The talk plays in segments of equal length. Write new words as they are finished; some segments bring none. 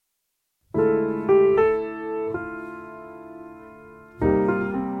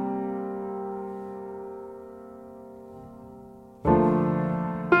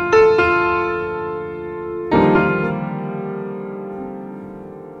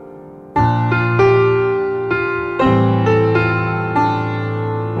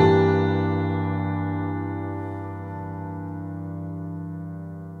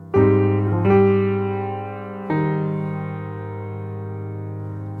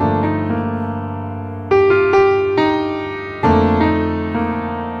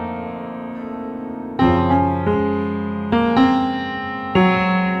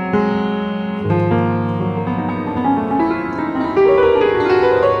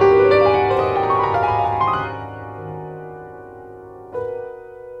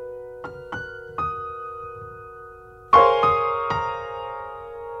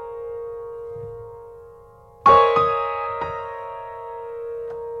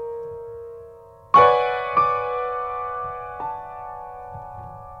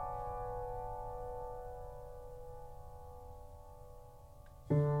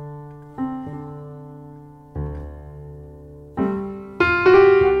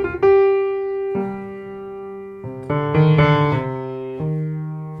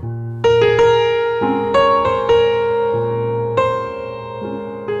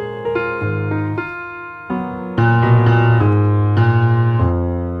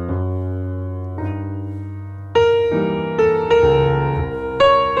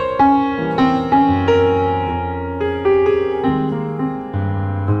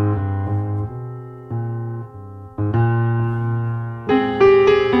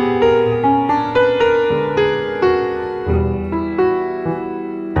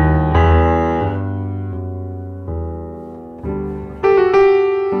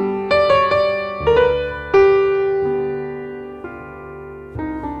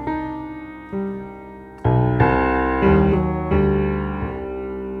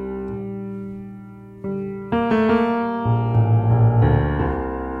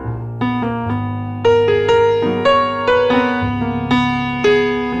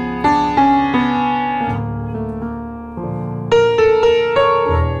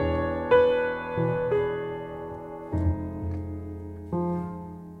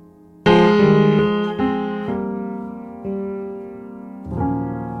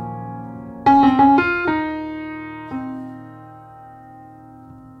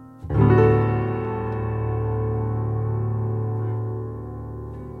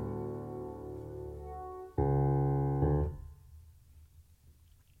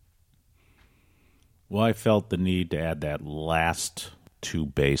Well, I felt the need to add that last two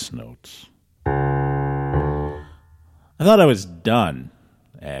bass notes. I thought I was done,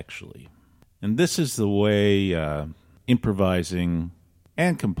 actually. And this is the way improvising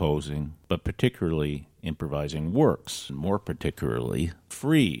and composing, but particularly improvising, works. More particularly,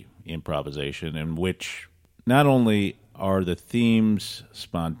 free improvisation, in which not only are the themes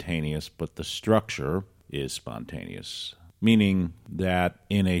spontaneous, but the structure is spontaneous. Meaning that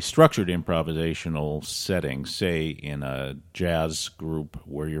in a structured improvisational setting, say in a jazz group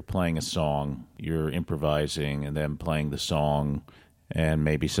where you're playing a song, you're improvising and then playing the song and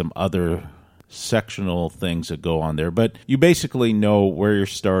maybe some other sectional things that go on there, but you basically know where you're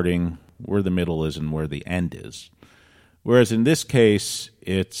starting, where the middle is, and where the end is. Whereas in this case,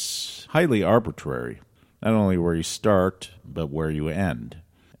 it's highly arbitrary, not only where you start, but where you end.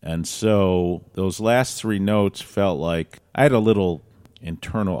 And so those last three notes felt like I had a little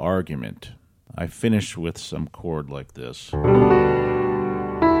internal argument. I finished with some chord like this, if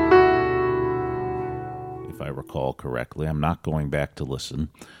I recall correctly. I'm not going back to listen.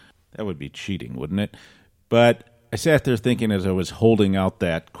 That would be cheating, wouldn't it? But I sat there thinking as I was holding out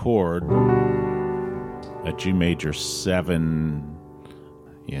that chord, a G major 7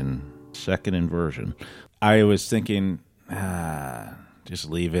 in second inversion, I was thinking, just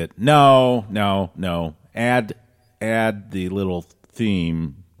leave it. No. Add the little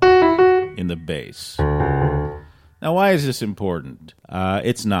theme in the bass. Now, why is this important?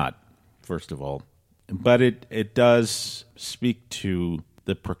 It's not, first of all. But it does speak to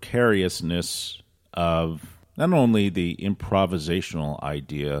the precariousness of not only the improvisational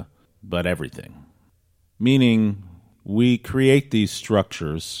idea, but everything. Meaning, we create these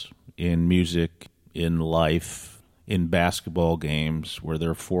structures in music, in life, in basketball games where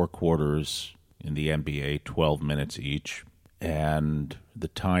there are 4 quarters in the NBA, 12 minutes each, and the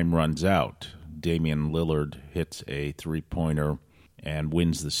time runs out. Damian Lillard hits a three-pointer and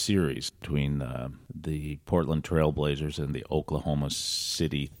wins the series between the Portland Trailblazers and the Oklahoma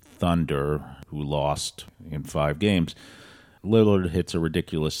City Thunder, who lost in 5 games. Lillard hits a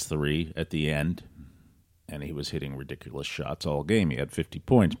ridiculous 3 at the end, and he was hitting ridiculous shots all game. He had 50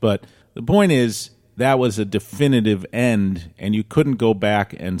 points. But the point is, that was a definitive end, and you couldn't go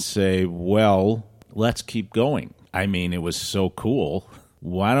back and say, well, let's keep going. I mean, it was so cool.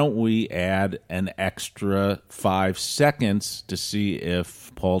 Why don't we add an extra 5 seconds to see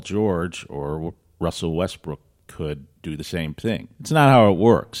if Paul George or Russell Westbrook could do the same thing? It's not how it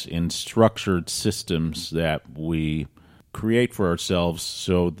works in structured systems that we create for ourselves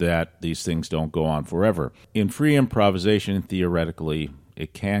so that these things don't go on forever. In free improvisation, theoretically,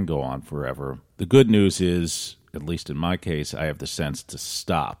 it can go on forever. The good news is, at least in my case, I have the sense to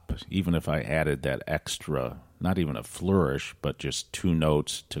stop, even if I added that extra, not even a flourish, but just 2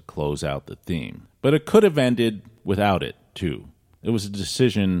 notes to close out the theme. But it could have ended without it, too. It was a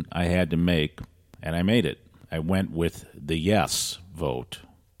decision I had to make, and I made it. I went with the yes vote.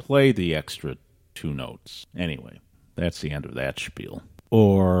 Play the extra 2 notes. Anyway, that's the end of that spiel.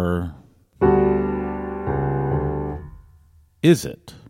 Or is it?